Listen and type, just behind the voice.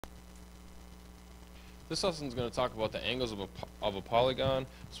This lesson is going to talk about the angles of a polygon,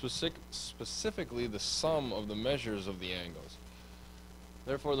 specifically the sum of the measures of the angles.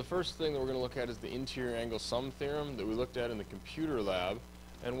 Therefore, the first thing that we're going to look at is the interior angle sum theorem that we looked at in the computer lab.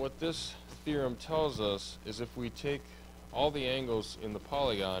 And what this theorem tells us is if we take all the angles in the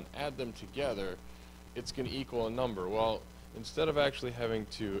polygon, add them together, it's going to equal a number. Well, instead of actually having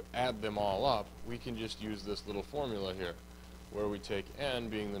to add them all up, we can just use this little formula here, where we take n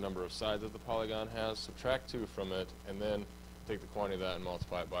being the number of sides that the polygon has, subtract 2 from it, and then take the quantity of that and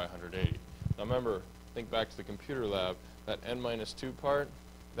multiply it by 180. Now remember, think back to the computer lab, that n minus 2 part,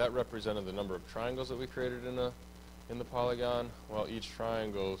 that represented the number of triangles that we created in the polygon, while each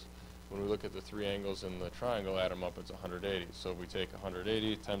triangle, when we look at the 3 angles in the triangle, add them up, it's 180. So if we take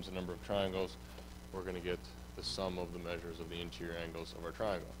 180 times the number of triangles, we're going to get the sum of the measures of the interior angles of our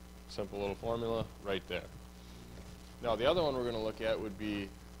triangle. Simple little formula right there. Now the other one we're going to look at would be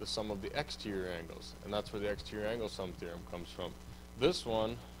the sum of the exterior angles, and that's where the exterior angle sum theorem comes from. This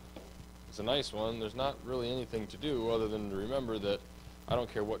one is a nice one. There's not really anything to do other than to remember that I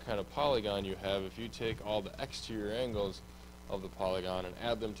don't care what kind of polygon you have, if you take all the exterior angles of the polygon and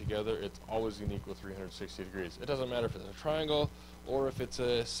add them together, it's always going to equal 360 degrees. It doesn't matter if it's a triangle or if it's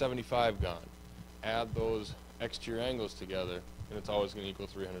a 75 gon. Add those exterior angles together and it's always going to equal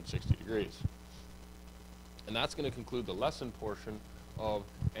 360 degrees. And that's going to conclude the lesson portion of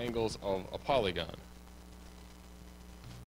angles of a polygon.